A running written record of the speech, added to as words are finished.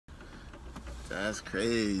That's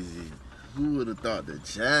crazy. Who would have thought the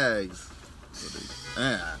Jags?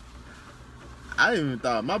 Man, I even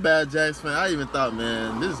thought, my bad, Jags fan. I even thought,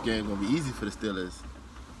 man, this game gonna be easy for the Steelers.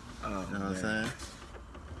 Oh, you know what I'm saying?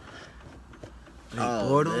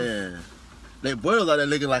 Bortles? Man. Blake Bortles out there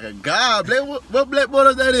looking like a god. What Blake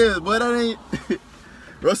Bortles that is? Boy, that ain't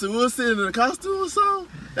Russell Wilson in a costume or something?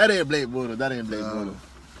 That ain't Blake Bortles. That ain't Blake Bortles.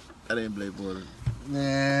 That ain't Blake Bortles.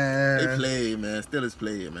 Man. They played, man. Steelers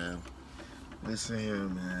played, man. Listen here,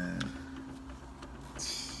 man.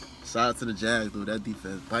 Shout out to the Jags, dude. That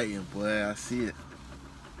defense biting, boy. I see it.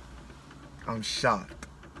 I'm shocked.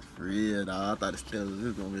 For real, dog. I thought the Steelers, it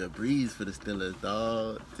was going to be a breeze for the Steelers,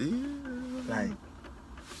 dog. Damn. Like,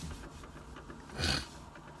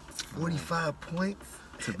 45 points?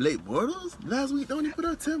 To Blake Bortles? Last week, don't he put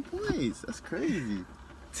up 10 points? That's crazy.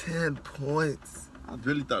 10 points. I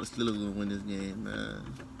really thought the Steelers was going to win this game, man.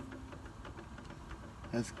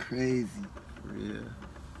 That's crazy. For real.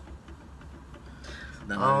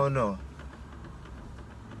 I don't know.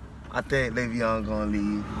 I think Le'Veon gonna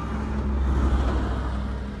leave.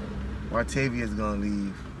 Martavius gonna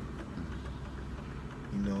leave.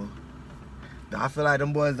 You know. I feel like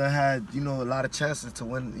them boys done had, you know, a lot of chances to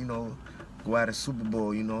win, you know, go at a Super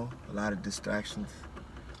Bowl, you know. A lot of distractions.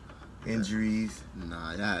 Injuries.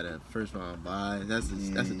 Nah, y'all had a first round bye. That's a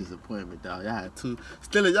disappointment, dog. Y'all had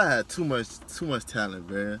Steelers, y'all had too much talent,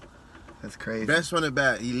 bro. That's crazy. Best running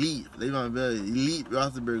back, elite. Le'Veon Bell, elite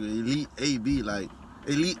Roethlisberger, elite AB, like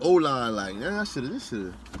elite O-line, like man, this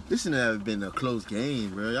shouldn't have been a close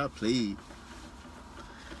game, bro. Y'all played.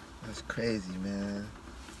 That's crazy, man.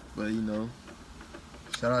 But you know,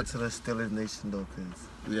 shout out to the Steelers Nation, though, cause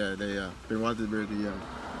yeah, they are. Ben Roethlisberger, yeah.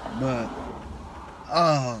 But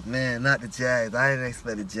oh man, not the Jags. I didn't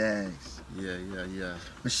expect the Jags. Yeah.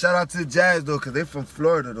 But shout out to the Jags though, cause they from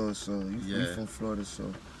Florida though, so you from Florida,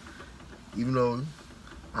 so. Even though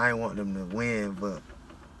I ain't want them to win, but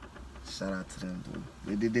shout out to them, dude.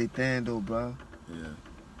 They did their thing, though, bro. Yeah.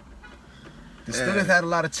 The Steelers had a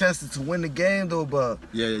lot of chances to win the game, though, but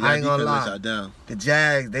I ain't gonna lie. Down. The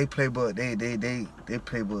Jags, they play, but they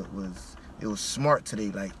play, but it was smart today.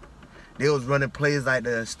 Like they was running plays like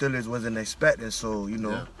the Steelers wasn't expecting, so you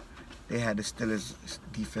know they had the Steelers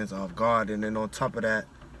defense off guard, and then on top of that,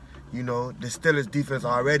 you know the Steelers defense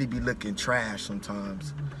already be looking trash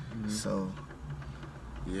sometimes. So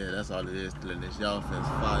yeah, that's all it is. Steelers, y'all offense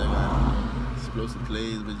fire, got explosive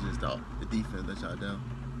plays, but just the defense let y'all down.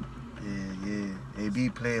 Yeah. AB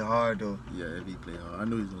played hard though. Yeah, AB played hard. I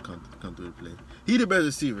knew he was gonna come through the play. He the best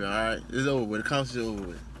receiver, all right. It's over with. The conference is over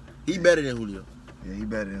with. He better than Julio. Yeah, he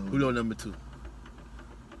better than Julio number 2.